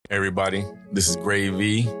Everybody, this is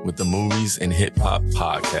Gravy with the Movies and Hip Hop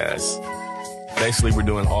Podcast. Basically, we're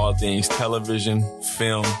doing all things television,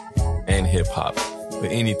 film, and hip hop,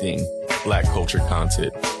 but anything Black culture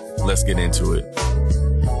content. Let's get into it.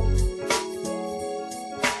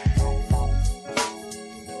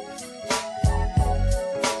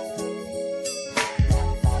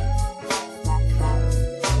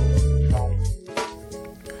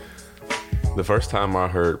 The first time I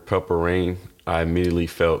heard Purple Rain, I immediately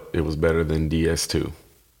felt it was better than DS2.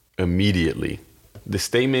 Immediately. The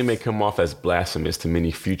statement may come off as blasphemous to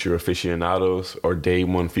many Future aficionados or Day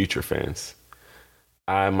One Future fans.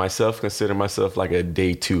 I myself consider myself like a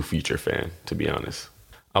Day Two Future fan, to be honest.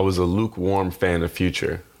 I was a lukewarm fan of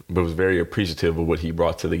Future, but was very appreciative of what he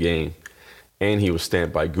brought to the game. And he was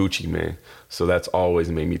stamped by Gucci Mane, so that's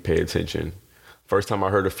always made me pay attention. First time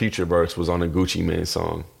I heard a Future verse was on a Gucci Mane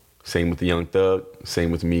song. Same with the Young Thug,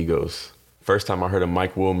 same with Migos. First time I heard a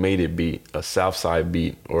Mike Will Made It beat, a Southside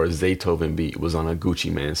beat, or a Zaytoven beat was on a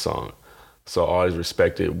Gucci Mane song. So I always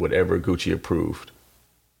respected whatever Gucci approved.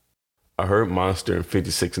 I heard Monster and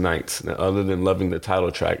 56 Nights. Now, other than loving the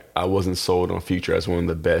title track, I wasn't sold on Future as one of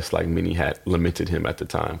the best like many had lamented him at the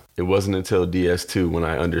time. It wasn't until DS2 when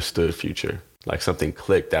I understood Future, like something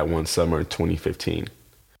clicked that one summer in 2015.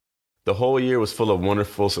 The whole year was full of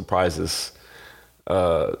wonderful surprises.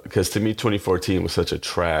 Because to me, 2014 was such a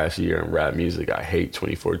trash year in rap music. I hate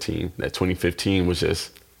 2014. That 2015 was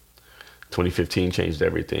just, 2015 changed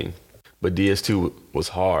everything. But DS2 was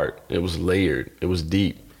hard. It was layered. It was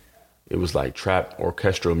deep. It was like trap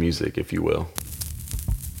orchestral music, if you will.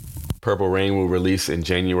 Purple Rain will release in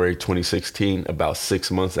January 2016, about 6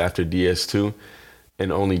 months after DS2,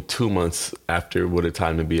 and only 2 months after What a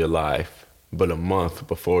Time to Be Alive, but a month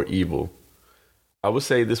before Evil. I would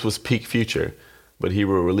say this was peak Future, but he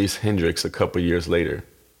will release Hendrix a couple years later.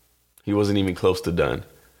 He wasn't even close to done,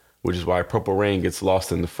 which is why Purple Rain gets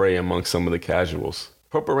lost in the fray among some of the casuals.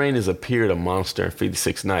 Purple Rain has appeared a monster in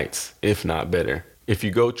 56 Nights, if not better. If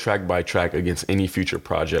you go track by track against any Future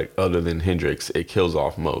project other than Hendrix, it kills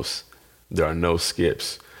off most. There are no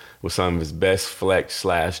skips, with some of his best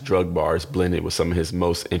flex/drug bars blended with some of his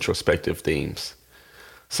most introspective themes.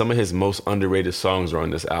 Some of his most underrated songs are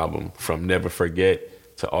on this album, from Never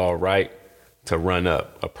Forget to All Right, to Run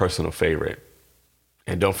Up, a personal favorite.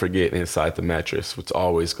 And don't forget Inside the Mattress, which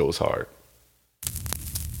always goes hard.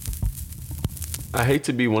 I hate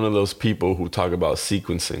to be one of those people who talk about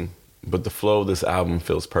sequencing, but the flow of this album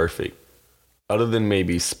feels perfect. Other than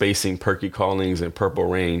maybe spacing Perky Callings and Purple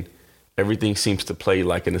Rain, everything seems to play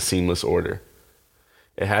like in a seamless order.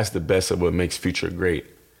 It has the best of what makes Future great,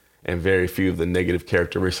 and very few of the negative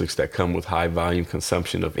characteristics that come with high volume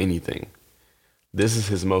consumption of anything. This is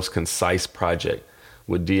his most concise project,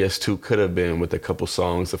 what DS2 could have been with a couple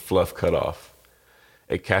songs of fluff cut off.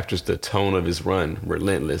 It captures the tone of his run,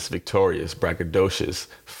 relentless, victorious, braggadocious,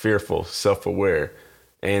 fearful, self-aware,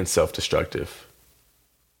 and self-destructive.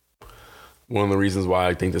 One of the reasons why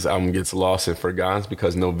I think this album gets lost and forgotten is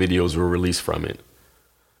because no videos were released from it.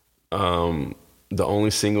 The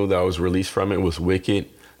only single that was released from it was Wicked,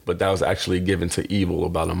 but that was actually given to Evil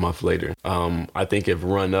about a month later. I think if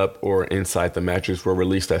Run Up or Inside the Mattress were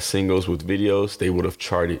released as singles with videos, they would have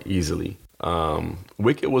charted easily.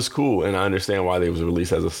 Wicked was cool, and I understand why they was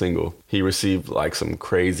released as a single. He received like some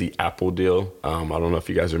crazy Apple deal. I don't know if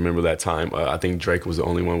you guys remember that time. I think Drake was the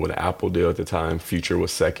only one with an Apple deal at the time. Future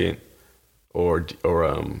was second, or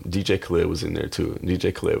DJ Khaled was in there too.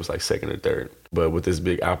 DJ Khaled was like second or third. But with this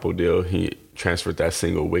big Apple deal, he transferred that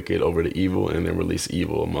single Wicked over to Evil and then released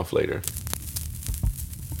Evil a month later.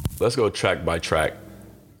 Let's go track by track.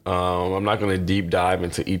 I'm not going to deep dive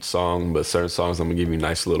into each song, but certain songs I'm going to give you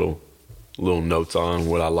nice little notes on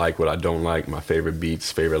what I like, what I don't like, my favorite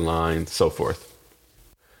beats, favorite lines, so forth.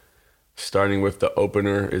 Starting with the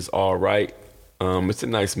opener is All Right. It's a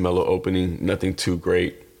nice mellow opening, nothing too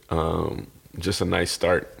great. Just a nice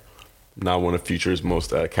start. Not one of Future's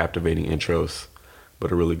most captivating intros,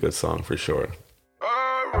 but a really good song for sure. All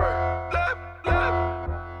right.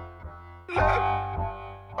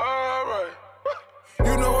 All right.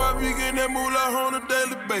 You know I be getting that moolah on a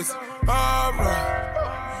daily basis. All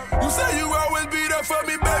right. You say you always be there for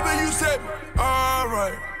me, baby, you said me. All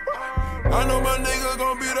right. I know my nigga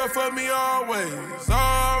gon' be there for me always.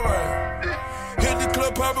 All right. Hit the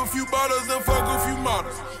club, pop a few bottles and fuck a few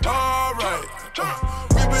models. All right.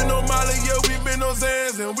 We been on Molly, yeah, we been on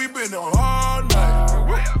Zans, and we been on all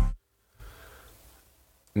night.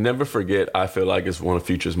 Never Forget, I feel like it's one of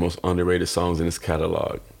Future's most underrated songs in his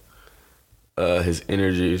catalog. His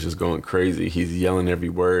energy is just going crazy. He's yelling every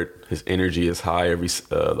word. His energy is high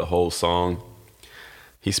the whole song.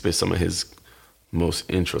 He spits some of his most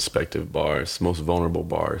introspective bars, most vulnerable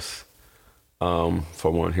bars.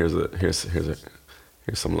 For one, here's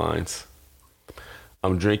some lines.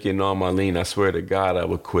 I'm drinking all my lean, I swear to God I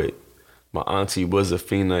would quit. My auntie was a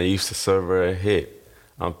fiend, I used to serve her a hit.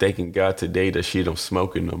 I'm thanking God today that she don't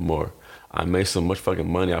smoke it no more. I made so much fucking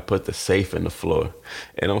money, I put the safe in the floor.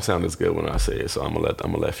 It don't sound as good when I say it, so I'm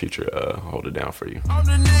gonna let Future hold it down for you. I'm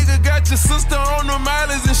the nigga, got your sister on the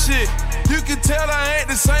mileage and shit. You can tell I ain't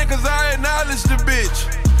the same cause I acknowledge the bitch.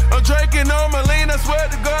 I'm drinking on my lean, I swear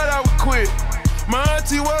to God I would quit. My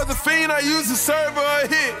auntie was a fiend, I used to serve her a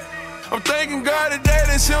hit. I'm thanking God today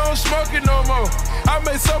that she don't smoke it no more. I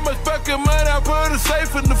made so much fucking money, I put a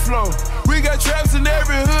safe in the floor. We got traps in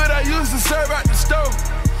every hood, I used to serve out the stove.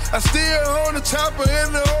 I still own the chopper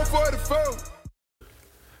in the 044.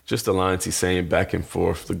 Just the lines he's saying back and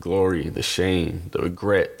forth, the glory, the shame, the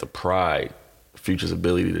regret, the pride, Future's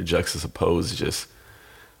ability to juxtapose is just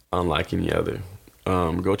unlike any other.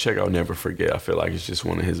 Go check out Never Forget. I feel like it's just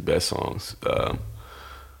one of his best songs.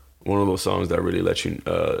 One of those songs that really let you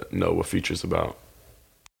know what Future's about.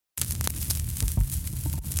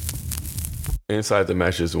 Inside the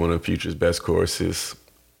Match is one of Future's best choruses.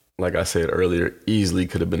 Like I said earlier, easily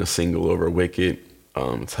could have been a single over Wicked.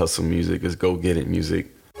 It's hustle music, it's go get it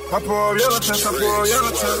music. I pour up yellow test, I pour up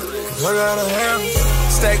yellow test. I gotta have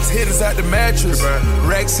stacks hit us out the mattress.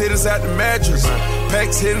 Racks hit us out the mattress.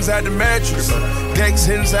 Packs hit us out the mattress. Gangs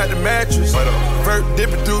hit us out the mattress. Vert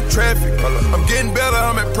dipping through traffic. I'm getting better,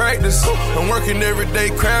 I'm at practice. I'm working every day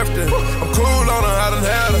crafting. I'm cool on her, I done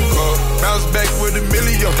had her. Bounce back with a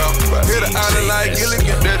million. Hit her island like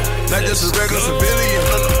Gilligan. Not just a regular civilian.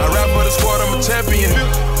 I rap for the squad, I'm a champion.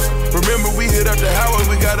 Remember we hit up the Howard,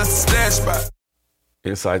 we got a stash spot.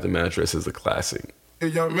 Inside the Mattress is a classic.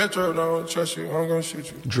 If young Metro don't trust you, I'm gonna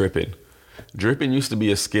shoot you. Drippin'. Drippin' used to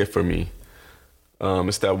be a skit for me.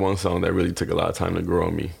 It's that one song that really took a lot of time to grow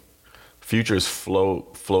on me. Future's flow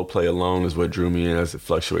play alone is what drew me in as it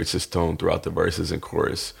fluctuates his tone throughout the verses and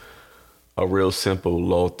chorus. A real simple,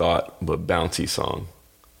 low thought, but bouncy song.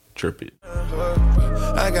 Drip it.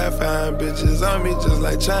 I got fine bitches on me just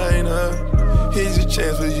like China. Here's your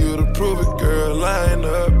chance for you to prove it, girl, line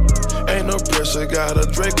up. Ain't no pressure, got a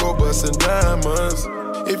Draco bustin' diamonds.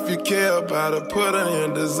 If you care about her, put her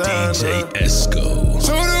in designer. DJ Esco.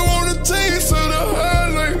 So they want a taste of the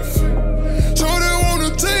highlights. So they want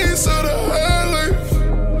a taste of the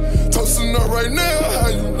highlights. Toasting up right now, how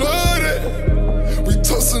you love it. We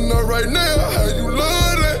toasting up right now, how you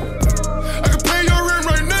love it. I can pay your rent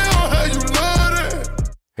right now, how you love it.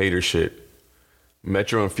 Hater shit.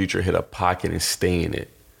 Metro and Future hit a pocket and stay in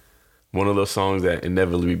it. One of those songs that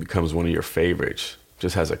inevitably becomes one of your favorites.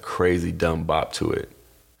 Just has a crazy dumb bop to it.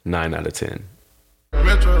 9 out of 10.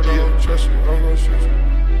 Metro don't trust you, I'm gonna shoot you.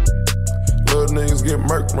 Little niggas get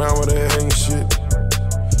murked around with that hating shit.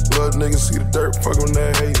 Little niggas see the dirt, fuck with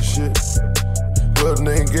that hating shit. Little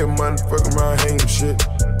nigga get money, fuck around hating shit.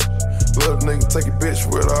 Little nigga take a bitch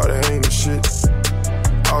with all that hating shit.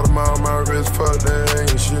 All the mile on my wrist, fuck that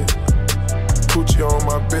hating shit. Coochie on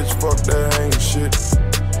my bitch, fuck that hating shit.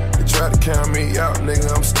 They try to count me out, nigga,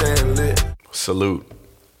 I'm staying lit. Salute.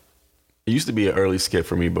 It used to be an early skit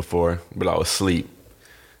for me before, but I was asleep.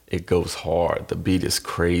 It goes hard. The beat is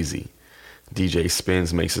crazy. DJ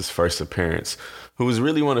Spins makes his first appearance, who was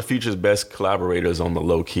really one of Future's best collaborators on the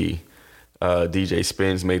low key. DJ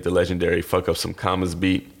Spins made the legendary Fuck Up Some Commas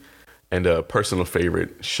beat, and a personal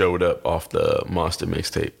favorite, Showed Up, off the Monster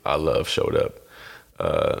mixtape. I love Showed Up.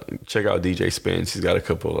 Check out DJ Spins. He's got a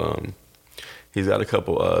couple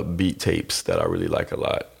beat tapes that I really like a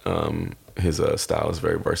lot. His style is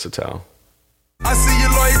very versatile. I see your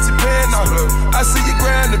loyalty paying off. I see your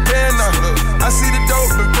grind and paying off. I see the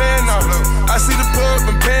dope and paying off. I see the pub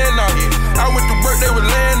and paying off. I went to work, they were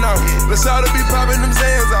laying off. Let's all be popping them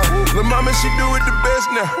Zans off. Lil' mama, she do it the best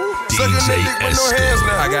now. Sucking that dick with no hands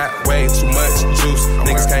now. I got way too much juice,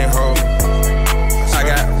 niggas can't hold me. I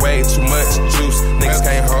got way too much juice, niggas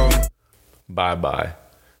can't hold me. Bye Bye.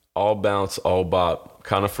 All bounce, all bop.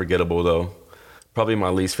 Kind of forgettable though. Probably my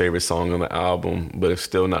least favorite song on the album, but it's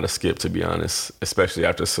still not a skip, to be honest, especially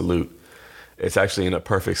after Salute. It's actually in a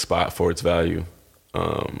perfect spot for its value.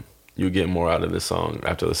 You get more out of this song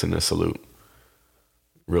after listening to Salute.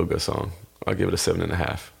 Real good song. I'll give it a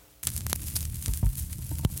 7.5.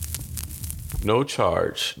 No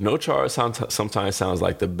Charge. No Charge sometimes sounds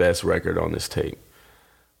like the best record on this tape.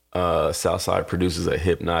 Southside produces a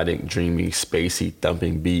hypnotic, dreamy, spacey,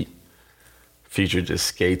 thumping beat. Future just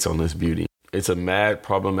skates on this beauty. It's a mad,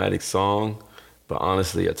 problematic song, but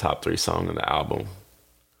honestly a top 3 song on the album.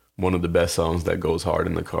 One of the best songs that goes hard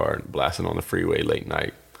in the car, blasting on the freeway late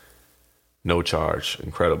night. No Charge,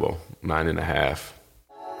 incredible, 9.5.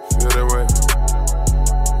 Feel that way.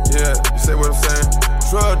 Yeah, you say what I'm saying?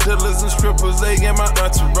 Drug dealers and strippers, they in my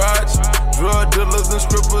entourage. Drug dealers and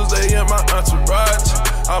strippers, they in my entourage.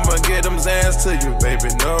 I'ma get them Zans to you, baby,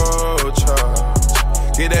 no charge.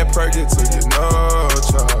 Get that perky to you, no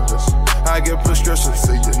charge. I get prescriptions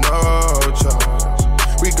to you, no charge.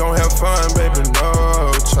 We gon' have fun, baby,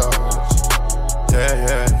 no charge.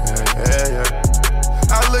 Yeah.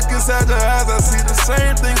 I look inside your eyes, I see the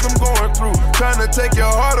same things I'm going through. Tryna take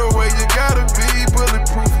your heart away, you gotta be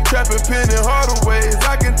bulletproof. Trapping penny harder ways,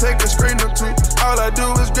 I can take a screen or two. All I do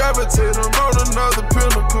is gravitate, I'm on another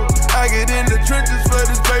pinnacle. I get in the trenches for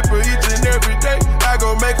this paper each and every day. I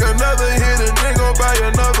go make another hit and then go buy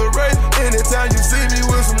another race. Anytime you see me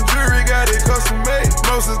with some jewelry, got it custom made.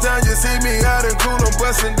 Most of the time you see me out and cool, I'm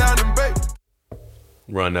busting down them bait.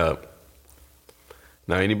 Run Up.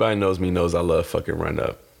 Now, anybody knows me knows I love fucking Run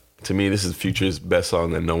Up. To me, this is Future's best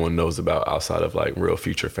song that no one knows about outside of like real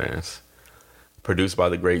Future fans. Produced by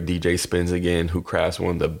the great DJ Spins Again, who crafts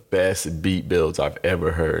one of the best beat builds I've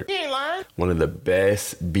ever heard. You ain't lying. One of the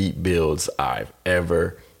best beat builds I've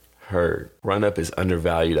ever heard. Run Up is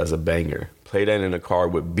undervalued as a banger. Play that in a car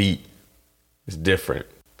with beat. It's different.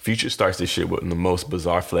 Future starts this shit with the most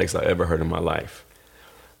bizarre flex I ever heard in my life.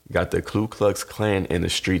 Got the Ku Klux Klan in the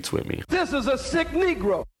streets with me. This is a sick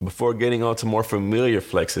Negro. Before getting on to more familiar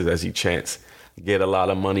flexes as he chants, get a lot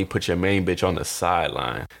of money, put your main bitch on the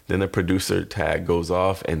sideline. Then the producer tag goes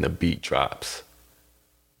off and the beat drops.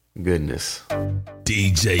 Goodness.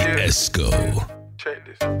 DJ Esco. Check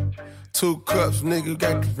this. 2 cups, nigga,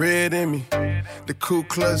 got the red in me. The Ku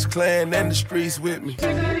Klux Klan and the streets with me.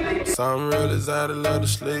 Some real is out of love to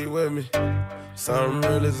sleep with me. Some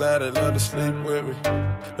real is out of love to sleep with me.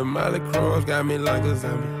 The Molly Cross got me like a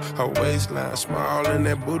zombie. Her waistline small and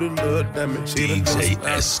that booty look dummy. She DJ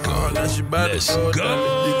Esco. Let's go.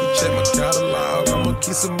 You can check my catalog. I'ma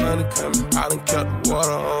keep some money coming. I done kept the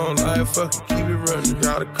water on like fucking keep it running.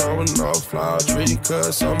 Got a car with no flower, tree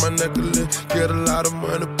cuts on my necklace. Get a lot of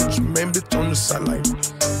money, put your main bitch on the sideline.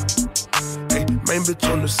 Hey, main bitch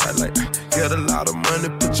on the sideline. Get a lot of money,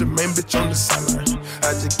 put your main bitch on the sideline.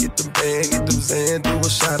 I just get them bands, get them Zans, do a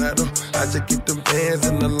shout out. I just get them bands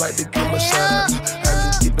and I like to give my shout out. I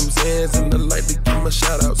just get them Zans and I like to give my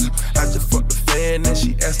shout outs. I just fucked the fan and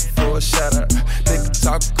she asked for a shout out. Nigga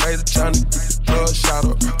talk crazy, trying to get the plug shot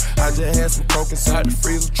up. I just had some coke inside the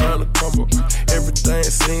freezer, trying to crumble. Everything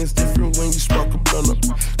seems different when you smoke a blunt up.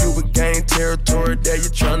 You would gain territory, there you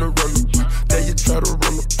trying to run up. There you try to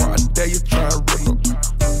run up, I dare you try to run up.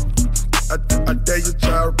 I dare you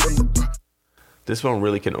try to run up. This one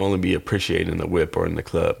really can only be appreciated in the whip or in the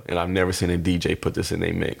club, and I've never seen a DJ put this in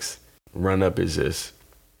a mix. Run Up is just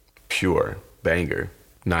pure banger,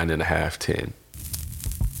 9.5, 10.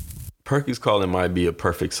 Perky's Calling might be a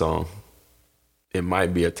perfect song. It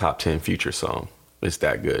might be a top 10 Future song. It's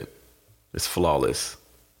that good. It's flawless.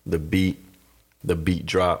 The beat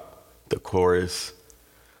drop, the chorus,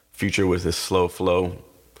 Future with his slow flow,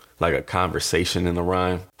 like a conversation in the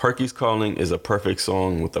rhyme. Perky's Calling is a perfect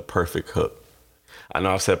song with a perfect hook. I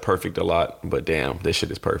know I've said perfect a lot, but damn, this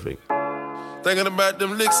shit is perfect. Thinking about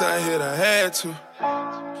them licks I hit, I had to.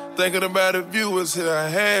 Thinking about the viewers here, I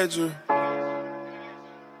had you.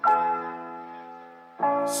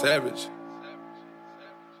 Savage.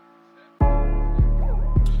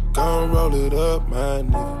 Gon' roll it up, my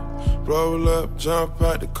nigga. Roll up, jump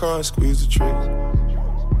out the car and squeeze the trigger.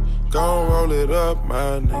 Gon' roll it up,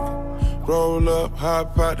 my nigga. Roll up,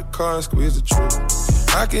 hop out the car and squeeze the trigger.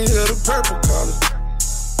 I can hear the purple calling.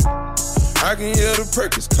 I can hear the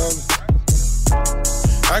Perkins calling.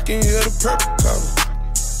 I can hear the purple calling.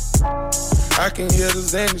 I can hear the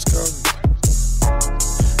Xannies calling.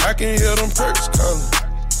 I can hear them Perks calling.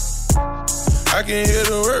 I can hear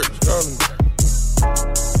the words calling.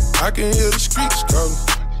 I can hear the streets calling.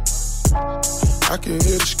 I can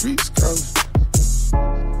hear the streets calling.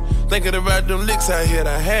 Thinking about them licks I hit,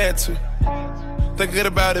 I had to. Thinking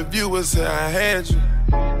about the viewers here, I had you.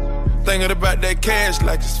 Thinking about that cash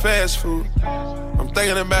like it's fast food. I'm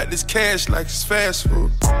thinking about this cash like it's fast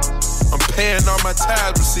food. I'm paying all my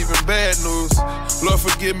tithes, receiving bad news. Lord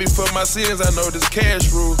forgive me for my sins, I know this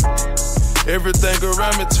cash rule. Everything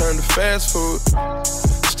around me turn to fast food.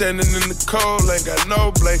 Standing in the cold, ain't got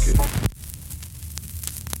no blanket.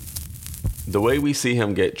 The way we see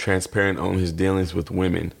him get transparent on his dealings with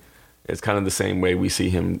women is kind of the same way we see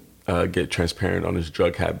him get transparent on his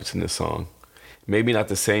drug habits in this song. Maybe not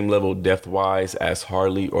the same level depth-wise as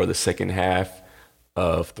Harley or the second half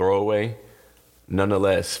of Throwaway.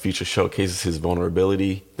 Nonetheless, Future showcases his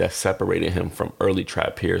vulnerability that separated him from early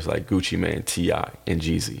trap peers like Gucci Mane, T.I., and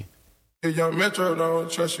Jeezy. If Young Metro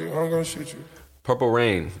don't trust you, I'm gonna shoot you. Purple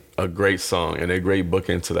Rain, a great song and a great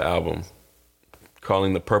bookend to the album.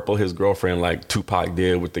 Calling the purple his girlfriend like Tupac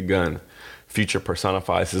did with the gun. Future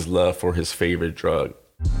personifies his love for his favorite drug.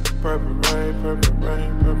 Purple rain, purple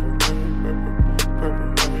rain, purple rain,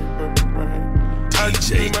 purple rain, purple rain.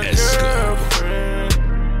 DJ Esco.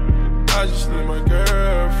 I just need my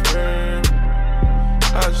girlfriend.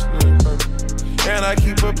 I just need purple. And I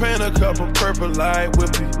keep a pen, a couple purple light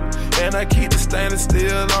with me. And I keep the stainless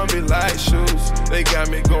steel on me like shoes. They got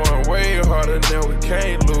me going way harder than we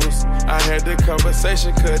can't lose. I had the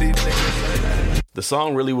conversation, cause these niggas. The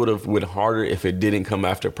song really would have went harder if it didn't come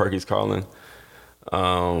after Perky's Calling.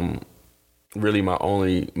 Really my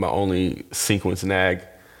only sequence nag.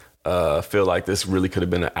 Feel like this really could have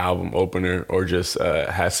been an album opener or just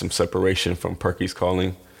had some separation from Perky's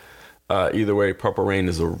Calling. Either way, Purple Rain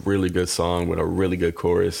is a really good song with a really good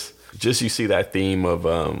chorus. Just you see that theme of,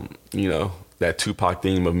 that Tupac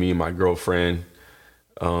theme of me and my girlfriend.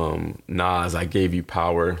 Nas, I Gave You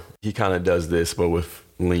Power. He kind of does this, but with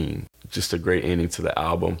lean. Just a great ending to the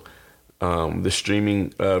album. The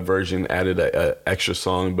streaming version added an extra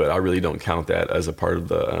song, but I really don't count that as a part of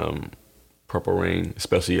the Purple Rain,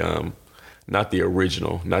 especially not the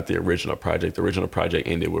original project. The original project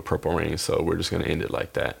ended with Purple Rain, so we're just going to end it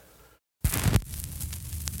like that.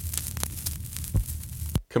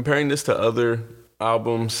 Comparing this to other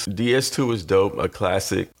albums, DS2 is dope, a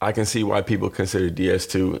classic. I can see why people consider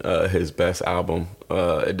DS2 his best album.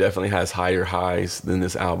 It definitely has higher highs than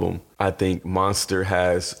this album. I think Monster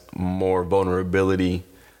has more vulnerability,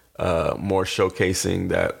 more showcasing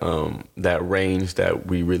that range that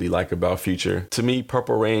we really like about Future. To me,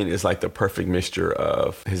 Purple Rain is like the perfect mixture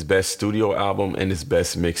of his best studio album and his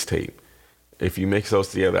best mixtape. If you mix those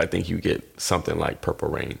together, I think you get something like Purple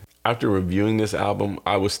Rain. After reviewing this album,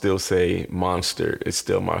 I would still say Monster is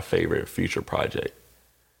still my favorite Future project.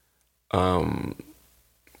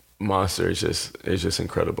 Monster is just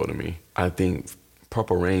incredible to me. I think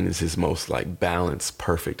Purple Rain is his most like balanced,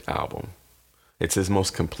 perfect album. It's his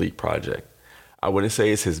most complete project. I wouldn't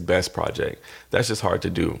say it's his best project. That's just hard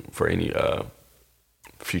to do for any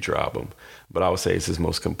Future album. But I would say it's his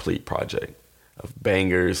most complete project of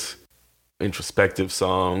bangers, introspective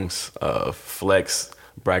songs, flex,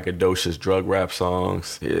 braggadocious drug rap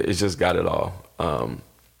songs. It's just got it all.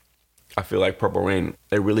 I feel like Purple Rain,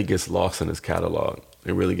 it really gets lost in his catalog.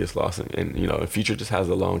 It really gets lost in, and Future just has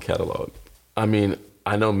a long catalog. I mean,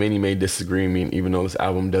 I know many may disagree. I mean, even though this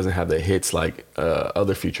album doesn't have the hits like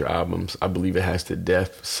other Future albums, I believe it has the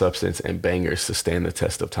depth, substance, and bangers to stand the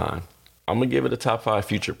test of time. I'm gonna give it a top 5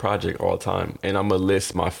 Future project all time, and I'm gonna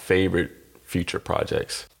list my favorite Future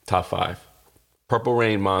projects. Top 5. Purple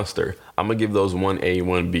Rain, Monster. I'm gonna give those 1A,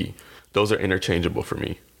 1B. Those are interchangeable for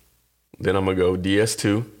me. Then I'm gonna go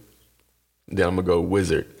DS2. Then I'm gonna go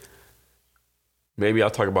Wizard. Maybe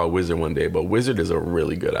I'll talk about Wizard one day, but Wizard is a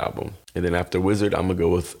really good album. And then after Wizard, I'm gonna go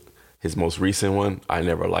with his most recent one, I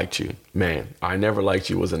Never Liked You. Man, I Never Liked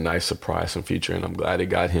You was a nice surprise from Future, and I'm glad it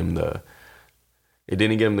got him it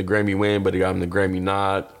didn't get him the Grammy win, but it got him the Grammy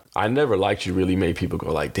nod. I Never Liked You really made people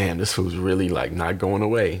go like, damn, this fool's really like not going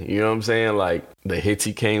away. You know what I'm saying? Like the hits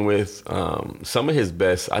he came with, some of his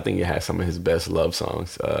best, I think it has some of his best love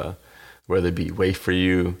songs, whether it be Wait For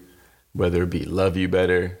You, whether it be Love You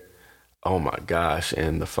Better. Oh my gosh.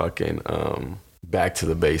 And the fucking Back to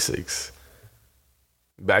the Basics.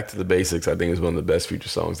 Back to the Basics, I think is one of the best Future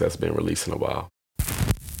songs that's been released in a while.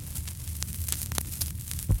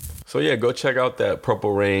 So yeah, go check out that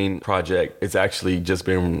Purple Rain project. It's actually just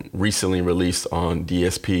been recently released on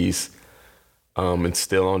DSPs. It's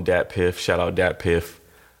still on DatPiff. Shout out DatPiff.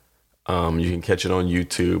 You can catch it on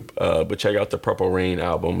YouTube. But check out the Purple Rain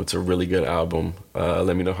album. It's a really good album.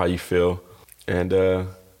 Let me know how you feel. And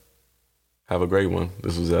have a great one.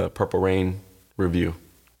 This was a Purple Rain review.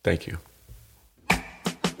 Thank you.